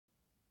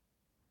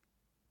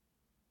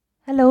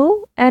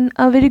Hello and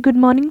a very good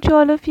morning to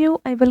all of you.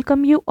 I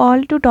welcome you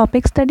all to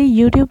topic study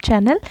YouTube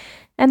channel.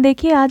 And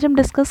देखिए आज हम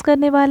discuss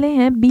करने वाले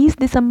हैं 20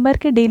 दिसंबर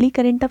के डेली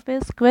करंट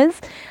अफेयर्स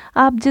क्विज़।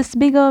 आप जिस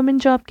भी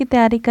गवर्नमेंट जॉब की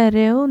तैयारी कर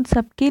रहे हो उन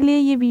सबके लिए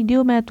ये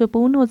वीडियो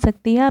महत्वपूर्ण हो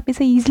सकती है। आप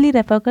इसे ईजिली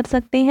रेफ़र कर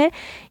सकते हैं।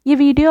 ये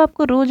वीडियो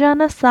आपको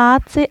रोज़ाना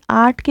 7 से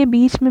 8 के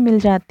बीच में मिल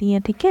जाती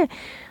हैं, ठीक है।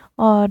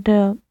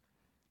 और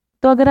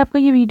तो अगर आपको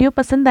ये वीडियो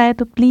पसंद आए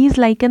तो प्लीज़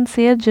लाइक एंड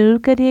शेयर ज़रूर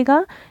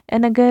करिएगा।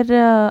 एंड अगर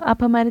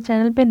आप हमारे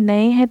चैनल पे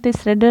नए हैं तो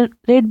इस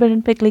रेड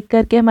बटन पे क्लिक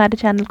करके हमारे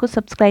चैनल को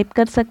सब्सक्राइब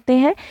कर सकते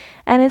हैं।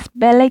 एंड इस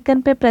बेल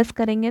आइकन पे प्रेस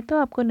करेंगे तो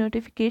आपको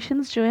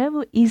नोटिफिकेशंस जो है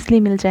वो ईजिली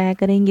मिल जाया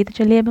करेंगी। तो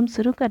चलिए अब हम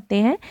शुरू करते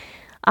हैं।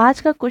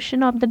 आज का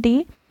question of the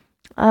day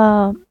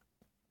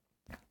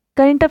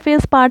current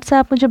affairs part से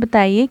आप मुझे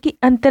बताइए कि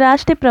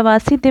अंतर्राष्ट्रीय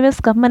प्रवासी दिवस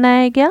कब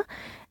मनाया गया।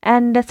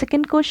 एंड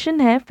सेकंड क्वेश्चन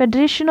है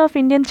federation of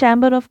Indian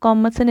chamber of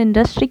commerce and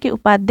industry के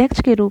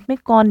उपाध्यक्ष के रूप में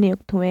कौन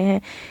नियुक्त हुए हैं।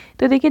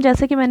 तो देखिए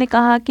जैसे कि मैंने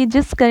कहा कि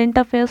जिस करंट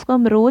अफेयर्स को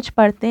हम रोज़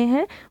पढ़ते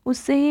हैं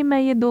उससे ही मैं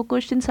ये 2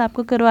 क्वेश्चंस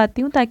आपको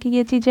करवाती हूँ ताकि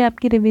ये चीज़ें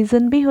आपकी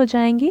रिवीजन भी हो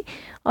जाएंगी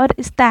और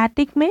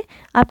स्टैटिक में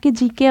आपकी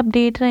जीके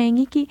अपडेट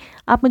रहेंगी कि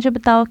आप मुझे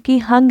बताओ कि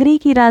हंगरी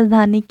की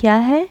राजधानी क्या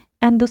है।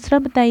 एंड दूसरा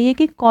बताइए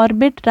कि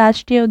कॉर्बेट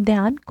राष्ट्रीय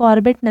उद्यान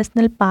कॉर्बेट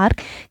नेशनल पार्क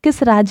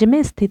किस राज्य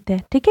में स्थित है,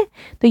 ठीक है।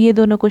 तो ये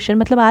दोनों क्वेश्चन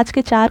मतलब आज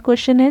के 4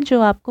 क्वेश्चन हैं जो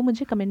आपको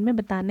मुझे कमेंट में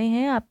बताने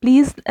हैं। आप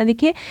प्लीज़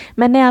देखिए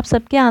मैंने आप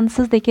सबके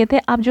आंसर्स देखे थे।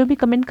 आप जो भी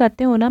कमेंट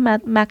करते हो ना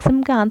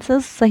मैक्सिमम के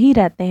आंसर्स सही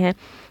रहते हैं,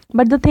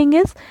 बट द थिंग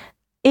इज़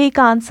एक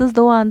आंसर्स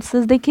 2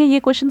 आंसर्स देखिए ये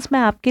क्वेश्चंस मैं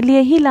आपके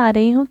लिए ही ला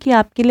रही हूँ कि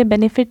आपके लिए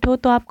बेनिफिट हो।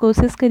 तो आप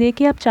कोशिश करिए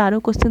कि आप चारों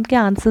क्वेश्चन के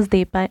आंसर्स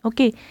दे पाएँ,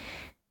 ओके।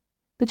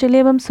 तो चलिए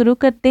अब हम शुरू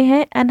करते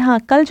हैं। एंड हाँ,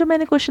 कल जो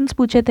मैंने क्वेश्चंस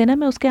पूछे थे ना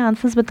मैं उसके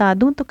आंसर्स बता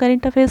दूं। तो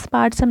करंट अफेयर्स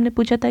पार्ट से हमने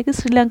पूछा था कि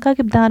श्रीलंका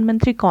के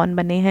प्रधानमंत्री कौन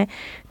बने हैं।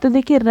 तो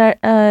देखिए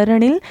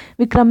रणिल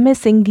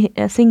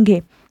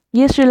विक्रमसिंघे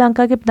ये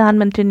श्रीलंका के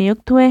प्रधानमंत्री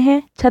नियुक्त हुए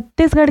हैं।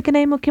 छत्तीसगढ़ के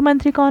नए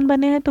मुख्यमंत्री कौन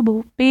बने हैं तो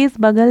भूपेश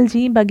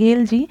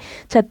बघेल जी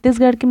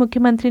छत्तीसगढ़ के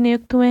मुख्यमंत्री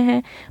नियुक्त हुए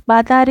हैं।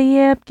 बात आ रही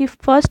है आपकी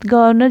first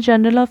governor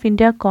general of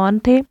India कौन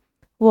थे,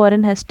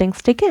 वॉरेन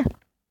हेस्टिंग्स, ठीक है।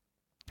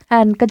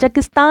 एंड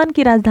कजाकिस्तान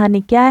की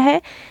राजधानी क्या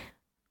है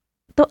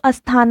तो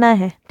अस्थाना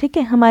है, ठीक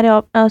है। हमारे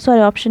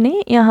सॉरी ऑप्शन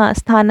ए यहाँ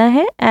अस्थाना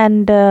है।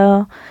 एंड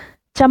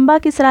चंबा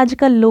किस राज्य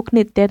का लोक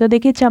नृत्य है। तो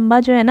देखिए चंबा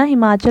जो है ना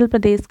हिमाचल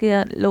प्रदेश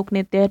के लोक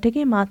नृत्य है, ठीक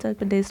है। हिमाचल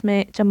प्रदेश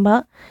में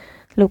चंबा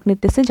लोक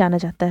नृत्य से जाना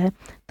जाता है।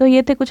 तो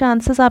ये थे कुछ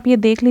आंसर्स, आप ये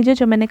देख लीजिए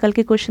जो मैंने कल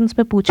के क्वेश्चंस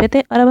में पूछे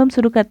थे। और अब हम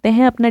शुरू करते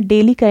हैं अपना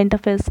डेली करंट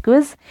अफेयर्स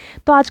क्विज।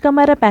 तो आज का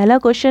हमारा पहला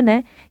क्वेश्चन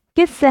है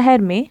किस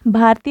शहर में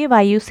भारतीय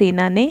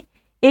वायुसेना ने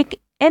एक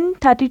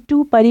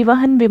N-32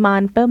 परिवहन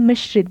विमान पर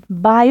मिश्रित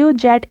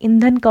बायोजेट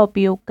ईंधन का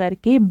उपयोग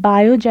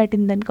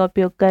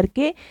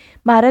करके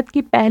भारत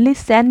की पहली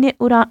सैन्य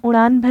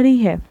उड़ान भरी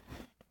है।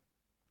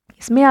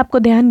 इसमें आपको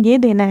ध्यान ये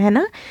देना है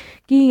ना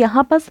कि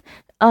यहाँ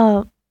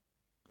पर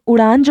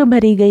उड़ान जो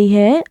भरी गई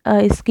है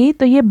इसकी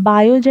तो ये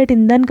बायोजेट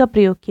ईंधन का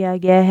प्रयोग किया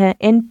गया है।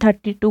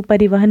 N-32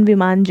 परिवहन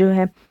विमान जो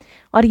है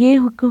और ये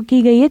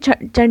की गई है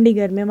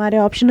चंडीगढ़ में। हमारे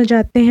ऑप्शन हो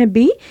जाते हैं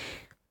बी।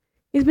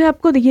 इसमें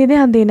आपको ये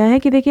ध्यान देना है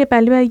कि देखिए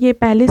पहली बार ये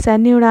पहली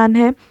सैन्य उड़ान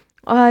है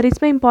और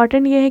इसमें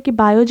इम्पॉर्टेंट ये है कि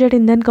बायोजेट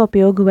ईंधन का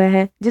उपयोग हुआ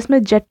है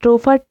जिसमें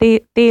जेट्रोफा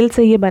तेल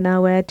से ये बना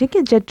हुआ है, ठीक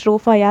है।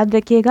 जेट्रोफा याद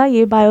रखिएगा,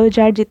 ये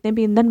बायोजेट जितने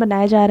भी ईंधन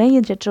बनाए जा रहे हैं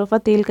ये जेट्रोफा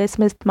तेल का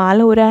इसमें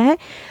इस्तेमाल हो रहा है।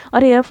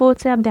 और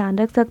एयरफोर्स से आप ध्यान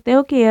रख सकते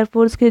हो कि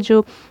एयरफोर्स के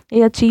जो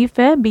एयर चीफ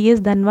है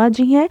BS धनवा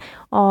जी हैं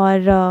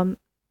और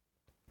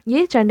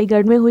ये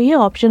चंडीगढ़ में हुई है।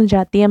 ऑप्शन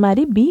जाती है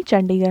हमारी बी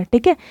चंडीगढ़,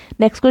 ठीक है।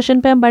 नेक्स्ट क्वेश्चन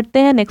पे हम बढ़ते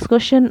हैं। नेक्स्ट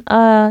क्वेश्चन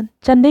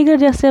चंडीगढ़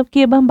जैसे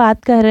अब हम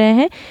बात कर रहे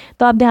हैं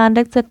तो आप ध्यान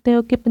रख सकते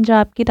हो कि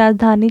पंजाब की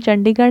राजधानी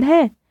चंडीगढ़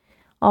है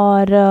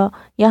और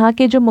यहाँ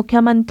के जो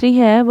मुख्यमंत्री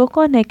है वो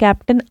कौन है,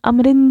 कैप्टन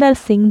अमरिंदर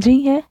सिंह जी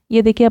है।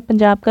 ये देखिए आप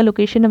पंजाब का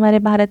लोकेशन हमारे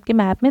भारत के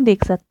मैप में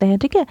देख सकते हैं,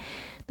 ठीक है।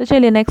 तो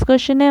चलिए नेक्स्ट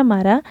क्वेश्चन है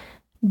हमारा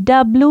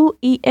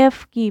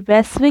WEF की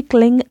वैश्विक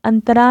लिंग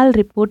अंतराल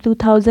रिपोर्ट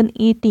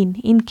 2018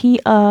 इनकी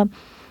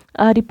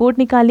रिपोर्ट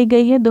निकाली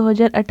गई है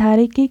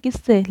 2018 की,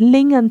 किससे,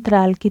 लिंग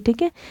अंतराल की,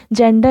 ठीक है।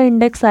 जेंडर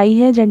इंडेक्स आई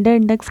है, जेंडर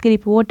इंडेक्स की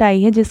रिपोर्ट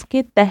आई है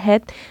जिसके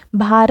तहत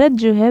भारत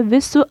जो है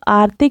विश्व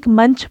आर्थिक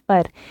मंच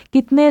पर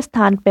कितने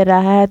स्थान पर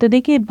रहा है। तो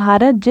देखिए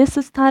भारत जिस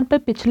स्थान पर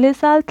पिछले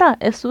साल था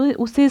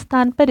उसी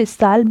स्थान पर इस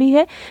साल भी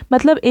है,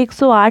 मतलब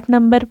 108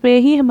 नंबर पे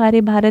ही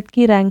हमारे भारत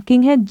की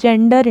रैंकिंग है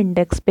जेंडर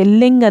इंडेक्स पे,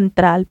 लिंग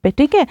अंतराल पे,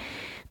 ठीक है।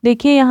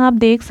 देखिए यहाँ आप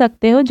देख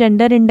सकते हो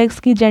जेंडर इंडेक्स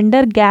की,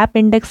 जेंडर गैप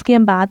इंडेक्स की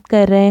हम बात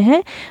कर रहे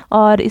हैं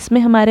और इसमें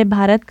हमारे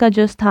भारत का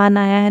जो स्थान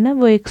आया है ना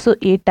वो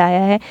 108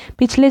 आया है।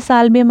 पिछले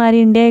साल भी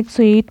हमारी इंडिया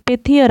 108 पे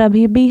थी और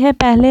अभी भी है।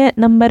 पहले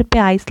नंबर पे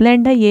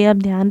आइसलैंड है, ये आप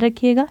ध्यान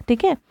रखिएगा,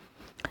 ठीक है।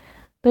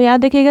 तो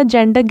याद रखिएगा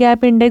जेंडर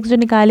गैप इंडेक्स जो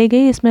निकाली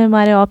गई इसमें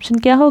हमारे ऑप्शन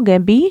क्या हो गए,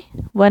 बी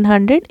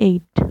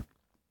 108।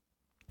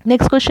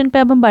 नेक्स्ट क्वेश्चन पे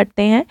अब हम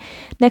बढ़ते हैं।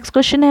 नेक्स्ट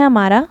क्वेश्चन है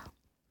हमारा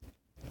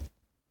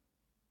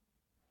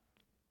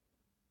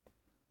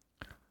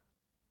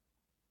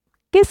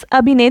किस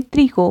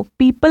अभिनेत्री को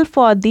people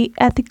for the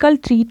ethical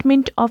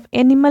treatment of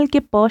animal के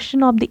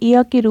पर्सन ऑफ द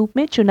ईयर के रूप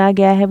में चुना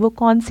गया है? वो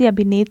कौन सी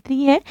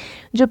अभिनेत्री है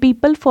जो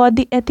people for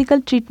the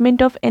ethical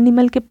treatment of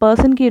animal के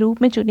पर्सन के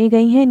रूप में चुनी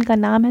गई हैं? इनका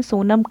नाम है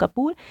सोनम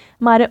कपूर।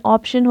 हमारे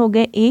ऑप्शन हो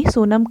गए ए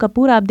सोनम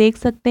कपूर। आप देख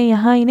सकते हैं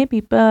यहाँ इन्हें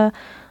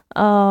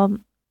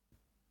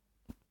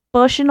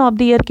पर्सन ऑफ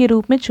द ईयर के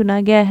रूप में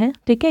चुना गया है।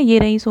 ठीक है, ये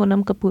रही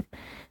सोनम कपूर।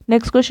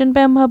 नेक्स्ट क्वेश्चन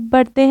पे हम अब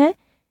बढ़ते हैं।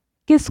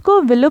 किसको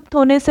विलुप्त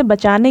होने से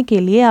बचाने के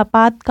लिए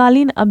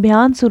आपातकालीन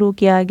अभियान शुरू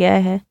किया गया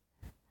है?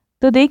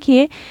 तो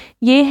देखिए,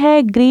 ये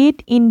है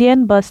ग्रेट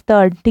इंडियन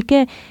बस्टर्ड। ठीक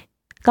है,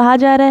 कहा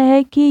जा रहा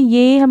है कि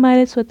ये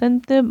हमारे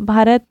स्वतंत्र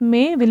भारत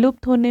में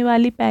विलुप्त होने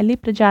वाली पहली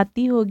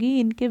प्रजाति होगी।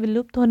 इनके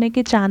विलुप्त होने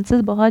के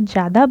चांसेस बहुत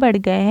ज़्यादा बढ़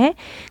गए हैं।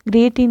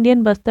 ग्रेट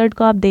इंडियन बस्टर्ड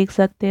को आप देख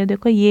सकते हो,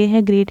 देखो ये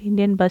है ग्रेट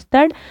इंडियन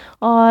बस्टर्ड।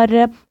 और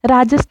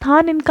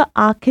राजस्थान इनका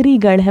आखिरी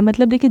गढ़ है,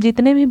 मतलब देखिए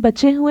जितने भी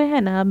बचे हुए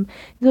हैं ना अब,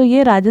 तो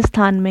ये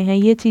राजस्थान में है।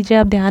 ये चीज़ें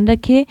आप ध्यान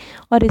रखिए।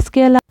 और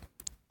इसके अलावा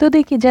तो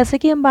देखिए, जैसे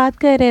कि हम बात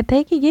कर रहे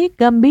थे कि ये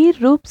गंभीर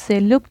रूप से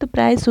लुप्त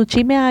प्राय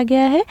सूची में आ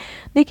गया है।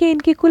 देखिए,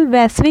 इनकी कुल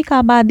वैश्विक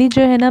आबादी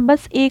जो है ना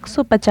बस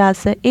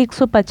 150 है,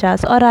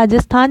 150। और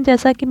राजस्थान,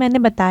 जैसा कि मैंने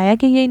बताया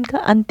कि ये इनका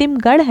अंतिम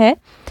गढ़ है।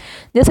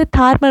 जैसे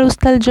थार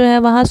मरुस्थल जो है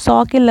वहाँ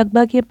 100 के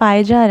लगभग ये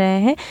पाए जा रहे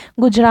हैं।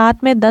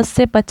 गुजरात में 10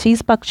 से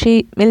 25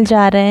 पक्षी मिल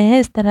जा रहे हैं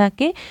इस तरह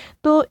के।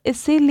 तो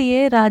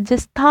इसीलिए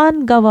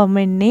राजस्थान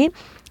गवर्नमेंट ने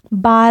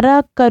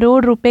 12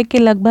 करोड़ रुपए के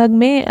लगभग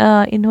में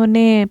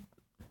इन्होंने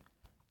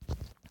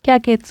क्या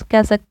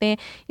कह सकते हैं,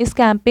 इस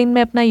कैंपेन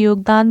में अपना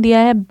योगदान दिया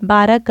है।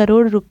 12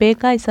 करोड़ रुपए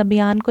का इस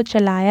अभियान को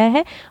चलाया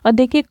है। और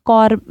देखिए,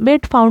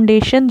 कॉर्बेट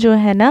फाउंडेशन जो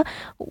है ना,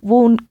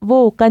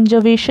 वो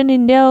कंजर्वेशन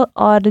इंडिया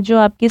और जो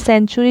आपकी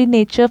सेंचुरी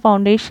नेचर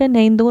फाउंडेशन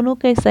है, इन दोनों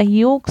के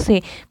सहयोग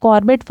से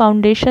कॉर्बेट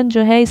फाउंडेशन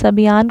जो है इस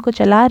अभियान को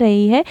चला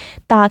रही है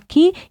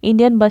ताकि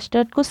इंडियन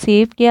बस्टर्ड को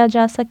सेव किया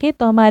जा सके।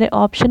 तो हमारे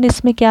ऑप्शन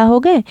इसमें क्या हो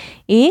गए?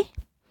 A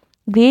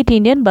great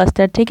Indian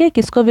bustard. ठीक है,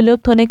 किसको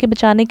विलुप्त होने के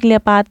बचाने के लिए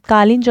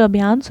आपातकालीन जो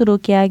अभियान शुरू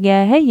किया गया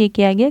है, ये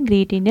किया गया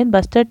ग्रेट इंडियन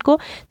बस्टर्ड को।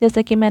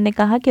 जैसा कि मैंने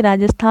कहा कि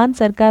राजस्थान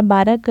सरकार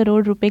 12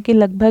 करोड़ रुपए के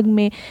लगभग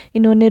में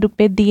इन्होंने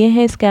रुपए दिए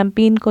हैं इस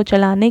कैंपेन को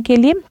चलाने के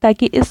लिए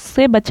ताकि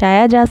इससे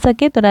बचाया जा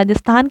सके। तो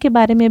राजस्थान के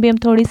बारे में भी हम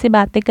थोड़ी सी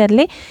बातें कर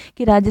लें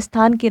कि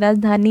राजस्थान की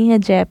राजधानी है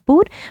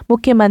जयपुर,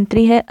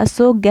 मुख्यमंत्री है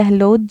अशोक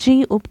गहलोत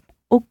जी,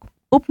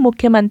 उप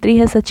मुख्यमंत्री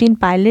है सचिन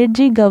पायलट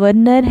जी,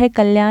 गवर्नर है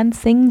कल्याण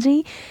सिंह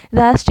जी।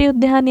 राष्ट्रीय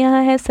उद्यान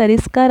यहाँ है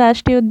सरिस्का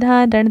राष्ट्रीय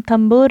उद्यान,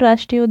 रणथंभौर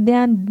राष्ट्रीय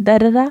उद्यान,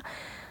 दर्रा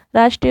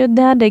राष्ट्रीय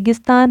उद्यान,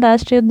 रेगिस्तान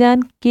राष्ट्रीय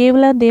उद्यान,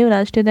 केवलादेव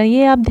राष्ट्रीय उद्यान।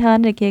 ये आप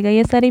ध्यान रखिएगा,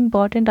 ये सारे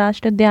इंपॉर्टेंट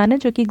राष्ट्रीय उद्यान है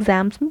जो कि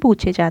एग्जाम्स में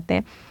पूछे जाते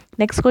हैं।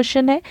 नेक्स्ट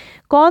क्वेश्चन है,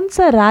 कौन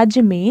सा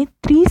राज्य में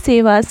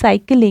त्रिसेवा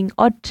साइकिलिंग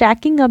और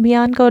ट्रैकिंग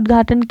अभियान का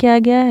उद्घाटन किया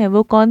गया है?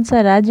 वो कौन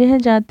सा राज्य है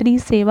जहाँ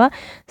त्रिसेवा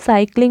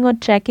साइकिलिंग और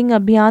ट्रैकिंग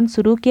अभियान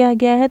शुरू किया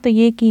गया है? तो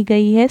ये की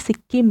गई है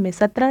सिक्किम में।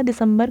 17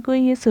 दिसंबर को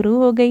ये शुरू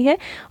हो गई है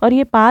और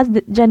ये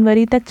 5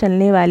 जनवरी तक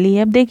चलने वाली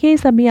है। अब देखिए,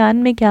 इस अभियान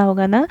में क्या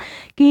होगा ना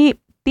कि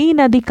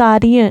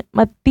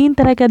 3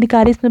 तरह के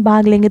अधिकारी इसमें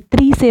भाग लेंगे।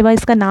 त्रिसेवा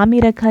इसका नाम ही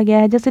रखा गया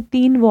है। जैसे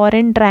 3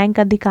 वारंट रैंक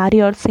अधिकारी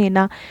और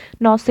सेना,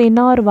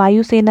 नौसेना और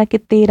वायुसेना के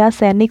 13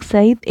 सैनिक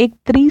सहित एक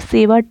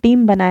त्रिसेवा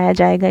टीम बनाया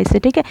जाएगा इसे।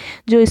 ठीक है,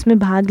 जो इसमें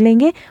भाग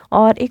लेंगे।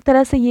 और एक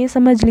तरह से ये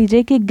समझ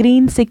लीजिए कि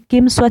ग्रीन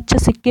सिक्किम, स्वच्छ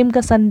सिक्किम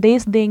का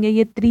संदेश देंगे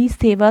ये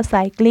त्रिसेवा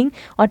साइकिलिंग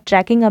और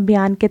ट्रैकिंग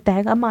अभियान के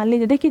तहत। अब मान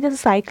लीजिए, देखिए जैसे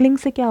साइकिलिंग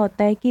से क्या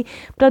होता है कि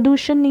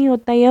प्रदूषण नहीं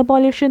होता है, एयर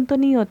पॉल्यूशन तो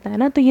नहीं होता है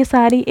ना, तो ये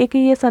सारी एक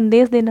ये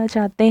संदेश देना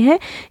चाहते हैं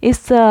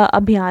इस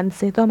अभियान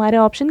से। तो हमारे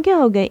ऑप्शन क्या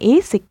हो गए? ए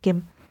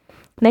सिक्किम।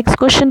 नेक्स्ट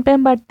क्वेश्चन पे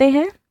हम बढ़ते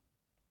हैं।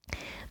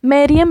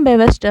 मेरियम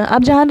वेबस्टर,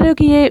 आप जान रहे हो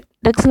कि ये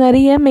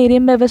डिक्शनरी है।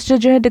 मेरियम वेबस्टर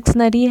जो है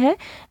डिक्शनरी है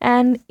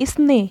एंड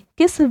इसने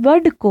किस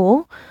वर्ड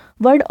को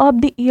वर्ड ऑफ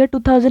द ईयर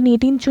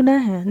 2018 चुना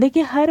है?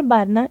 देखिए, हर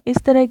बार ना इस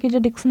तरह की जो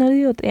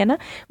डिक्शनरी होती है ना,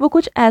 वो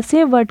कुछ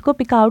ऐसे वर्ड को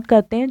पिक आउट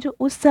करते हैं जो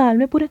उस साल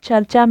में पूरे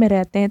चर्चा में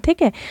रहते हैं।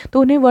 ठीक है,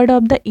 तो उन्हें वर्ड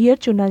ऑफ द ईयर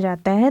चुना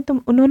जाता है। तो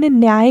उन्होंने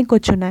न्याय को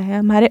चुना है।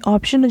 हमारे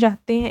ऑप्शन हो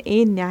जाते हैं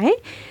ए न्याय।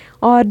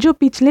 और जो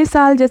पिछले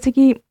साल जैसे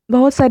कि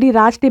बहुत सारी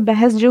राष्ट्रीय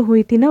बहस जो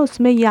हुई थी ना,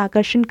 उसमें ये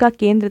आकर्षण का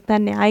केंद्र था,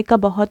 न्याय का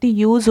बहुत ही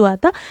यूज़ हुआ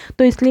था,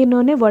 तो इसलिए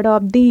इन्होंने वर्ड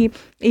ऑफ द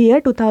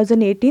ईयर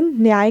 2018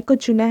 न्याय को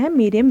चुना है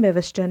मेरियम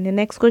वेबस्टर ने।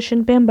 नेक्स्ट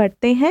क्वेश्चन पे हम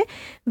बढ़ते हैं।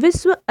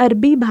 विश्व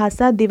अरबी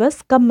भाषा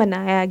दिवस कब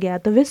मनाया गया?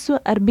 तो विश्व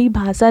अरबी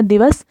भाषा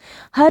दिवस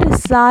हर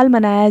साल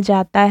मनाया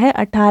जाता है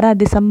 18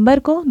 दिसंबर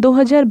को।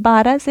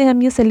 2012 से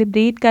हम ये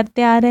सेलिब्रेट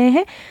करते आ रहे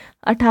हैं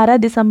 18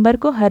 दिसंबर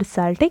को हर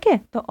साल। ठीक है,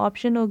 तो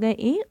ऑप्शन हो गए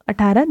ए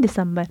 18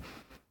 दिसंबर।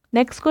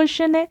 नेक्स्ट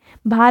क्वेश्चन है,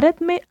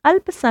 भारत में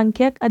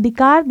अल्पसंख्यक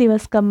अधिकार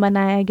दिवस कब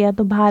मनाया गया?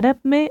 तो भारत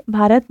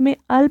में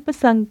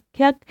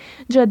अल्पसंख्यक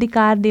जो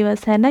अधिकार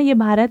दिवस है ना, ये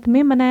भारत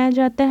में मनाया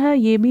जाता है।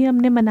 ये भी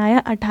हमने मनाया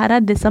 18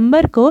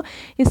 दिसंबर को।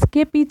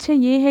 इसके पीछे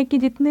ये है कि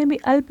जितने भी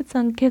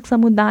अल्पसंख्यक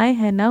समुदाय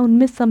हैं ना,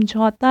 उनमें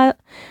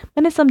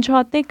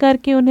समझौते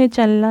करके उन्हें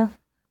चलना,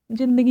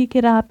 ज़िंदगी के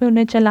राह पे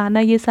उन्हें चलाना,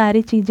 ये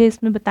सारी चीज़ें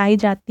इसमें बताई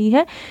जाती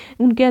है।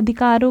 उनके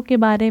अधिकारों के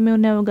बारे में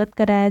उन्हें अवगत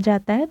कराया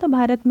जाता है। तो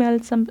भारत में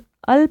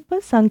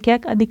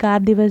अल्पसंख्यक अधिकार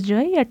दिवस जो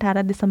है ये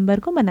 18 दिसंबर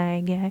को मनाया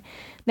गया है।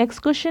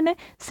 नेक्स्ट क्वेश्चन है,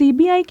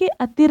 सीबीआई के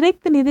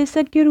अतिरिक्त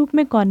निदेशक के रूप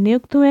में कौन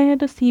नियुक्त हुए हैं?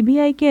 तो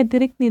सीबीआई के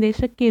अतिरिक्त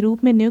निदेशक के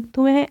रूप में नियुक्त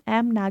हुए हैं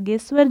एम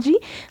नागेश्वर जी।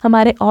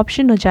 हमारे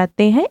ऑप्शन हो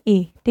जाते हैं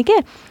ए। ठीक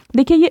है,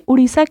 देखिए ये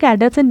उड़ीसा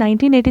कैडर से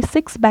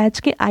 1986 बैच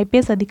के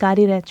आईपीएस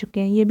अधिकारी रह चुके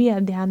हैं, ये भी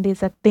आप ध्यान दे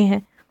सकते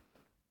हैं।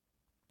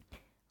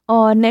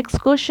 और नेक्स्ट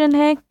क्वेश्चन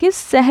है, किस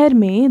शहर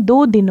में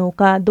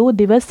 2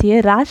 दिवसीय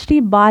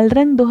राष्ट्रीय बाल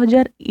रंग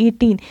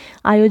 2018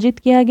 आयोजित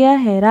किया गया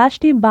है?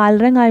 राष्ट्रीय बाल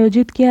रंग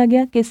आयोजित किया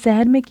गया किस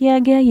शहर में किया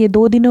गया ये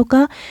 2 दिनों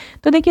का?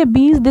 तो देखिए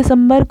 20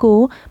 दिसंबर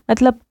को,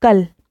 मतलब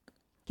कल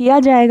किया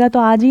जाएगा, तो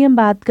आज ही हम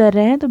बात कर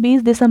रहे हैं, तो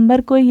 20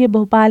 दिसंबर को ये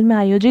भोपाल में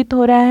आयोजित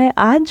हो रहा है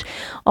आज।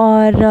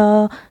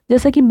 और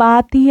जैसा कि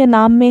बात ही है,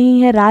 नाम में ही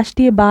है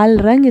राष्ट्रीय बाल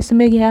रंग,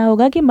 इसमें क्या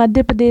होगा कि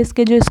मध्य प्रदेश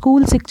के जो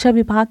स्कूल शिक्षा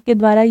विभाग के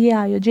द्वारा ये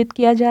आयोजित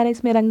किया जा रहा है।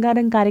 इसमें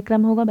रंगारंग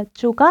कार्यक्रम होगा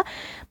बच्चों का,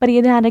 पर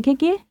ये ध्यान रखें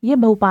कि ये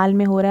भोपाल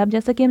में हो रहा है। अब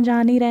जैसा कि हम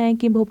जान ही रहे हैं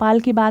कि भोपाल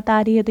की बात आ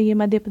रही है, तो ये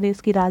मध्य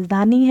प्रदेश की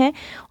राजधानी है।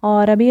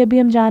 और अभी अभी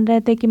हम जान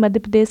रहे थे कि मध्य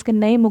प्रदेश के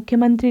नए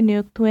मुख्यमंत्री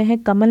नियुक्त हुए हैं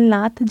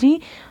कमलनाथ जी।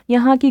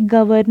 यहाँ की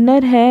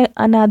गवर्नर है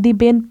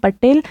आनंदीबेन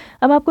पटेल।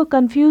 अब आपको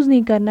कंफ्यूज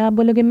नहीं करना, आप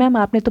बोलोगे मैम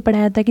आपने तो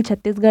पढ़ाया था कि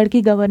छत्तीसगढ़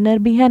की गवर्नर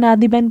भी है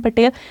आनंदीबेन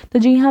पटेल। तो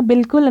जी हाँ,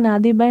 बिल्कुल,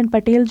 आनंदीबेन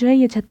पटेल जो है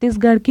ये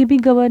छत्तीसगढ़ की भी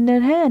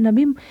गवर्नर है,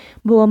 अभी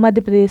वो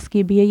मध्य प्रदेश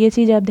की भी है। ये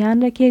चीज़ आप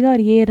ध्यान रखिएगा। और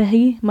ये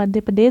रही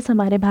मध्य प्रदेश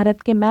हमारे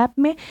भारत के मैप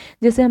में,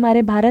 जिसे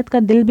हमारे भारत का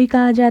दिल भी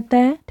कहा जाता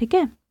है। ठीक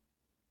है,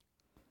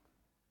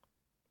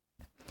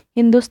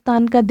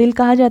 हिंदुस्तान का दिल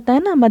कहा जाता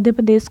है ना मध्य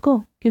प्रदेश को,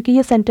 क्योंकि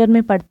ये सेंटर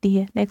में पड़ती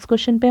है। नेक्स्ट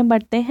क्वेश्चन पे हम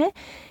बढ़ते हैं,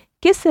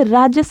 किस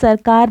राज्य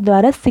सरकार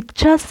द्वारा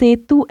शिक्षा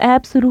सेतु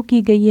ऐप शुरू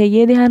की गई है?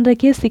 ये ध्यान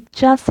रखिए,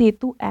 शिक्षा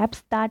सेतु ऐप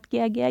स्टार्ट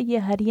किया गया, ये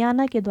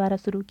हरियाणा के द्वारा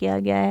शुरू किया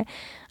गया है।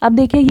 अब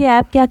देखिए ये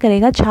ऐप क्या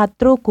करेगा,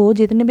 छात्रों को,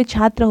 जितने भी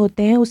छात्र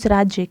होते हैं उस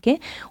राज्य के,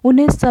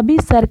 उन्हें सभी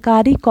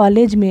सरकारी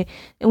कॉलेज में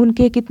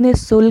उनके कितने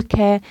शुल्क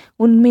है,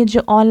 उनमें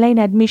जो ऑनलाइन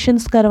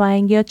एडमिशन्स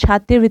करवाएंगे और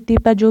छात्रवृत्ति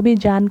पर जो भी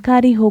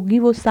जानकारी होगी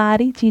वो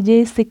सारी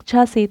चीज़ें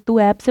शिक्षा सेतु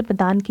ऐप से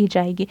प्रदान की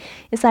जाएगी,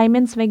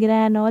 असाइनमेंट्स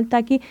वगैरह एंड ऑल,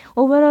 ताकि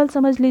ओवरऑल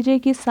समझ लीजिए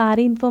कि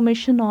सारी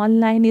इन्फॉर्मेशन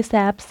ऑनलाइन इस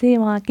ऐप से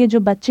वहाँ के जो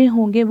बच्चे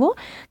होंगे वो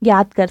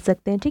ज्ञात कर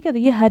सकते हैं। ठीक है, तो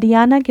ये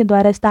हरियाणा के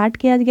द्वारा स्टार्ट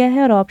किया गया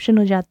है और ऑप्शन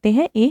हो जाते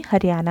हैं ए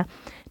हरियाणा।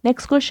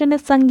 नेक्स्ट क्वेश्चन है,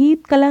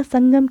 संगीत कला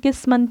संगम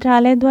किस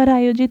मंत्रालय द्वारा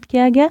आयोजित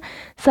किया गया?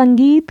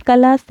 संगीत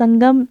कला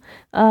संगम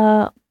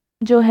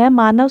जो है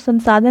मानव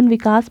संसाधन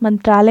विकास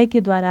मंत्रालय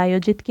के द्वारा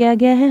आयोजित किया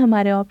गया है।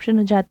 हमारे ऑप्शन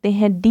हो जाते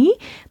हैं डी,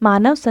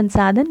 मानव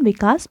संसाधन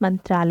विकास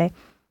मंत्रालय।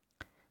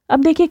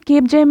 अब देखिए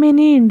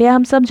कैपजेमिनी इंडिया,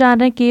 हम सब जान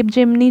रहे हैं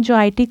कैपजेमिनी जो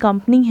आईटी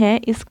कंपनी है,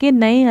 इसके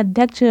नए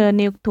अध्यक्ष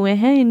नियुक्त हुए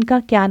हैं। इनका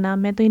क्या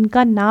नाम है? तो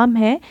इनका नाम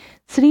है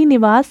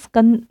श्रीनिवास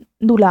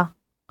कंदुला।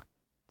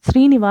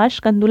 श्रीनिवास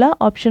कंदुला,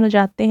 ऑप्शन हो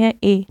जाते हैं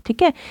ए।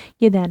 ठीक है,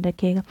 ये ध्यान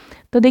रखिएगा।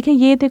 तो देखिए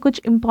ये थे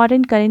कुछ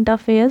इंपॉर्टेंट करंट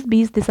अफेयर्स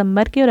 20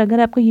 दिसंबर के। और अगर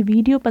आपको ये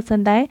वीडियो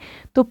पसंद आए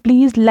तो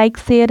please like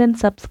share and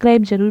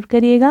subscribe जरूर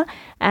करिएगा।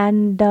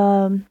 एंड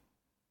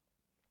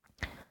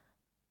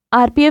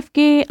आरपीएफ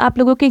के आप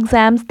लोगों के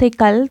एग्ज़ाम्स थे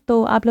कल,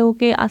 तो आप लोगों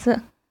के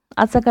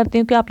आशा करती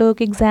हूँ कि आप लोगों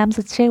के एग्ज़ाम्स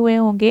अच्छे हुए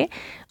होंगे।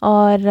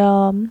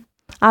 और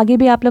आगे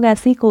भी आप लोग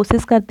ऐसे ही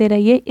कोशिश करते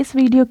रहिए। इस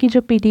वीडियो की जो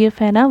पीडीएफ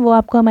है ना, वो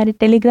आपको हमारे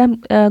टेलीग्राम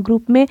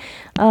ग्रुप में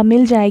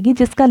मिल जाएगी,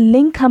 जिसका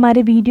लिंक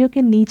हमारे वीडियो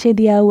के नीचे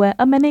दिया हुआ है।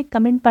 अब मैंने एक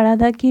कमेंट पढ़ा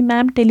था कि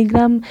मैम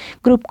टेलीग्राम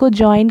ग्रुप को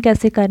ज्वाइन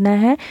कैसे करना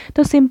है?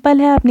 तो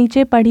सिंपल है, आप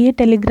नीचे पढ़िए,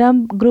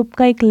 टेलीग्राम ग्रुप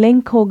का एक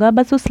लिंक होगा,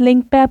 बस उस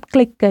लिंक पे आप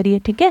क्लिक करिए।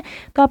 ठीक है,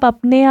 तो आप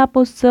अपने आप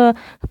उस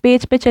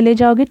पेज पे चले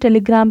जाओगे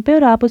टेलीग्राम पे,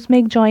 और आप उसमें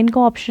एक ज्वाइन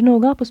का ऑप्शन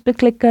होगा, आप उस पर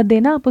क्लिक कर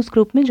देना, आप उस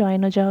ग्रुप में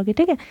ज्वाइन हो जाओगे।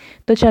 ठीक है,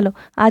 तो चलो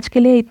आज के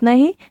लिए इतना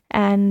ही,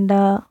 and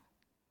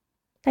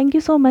thank you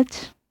so much.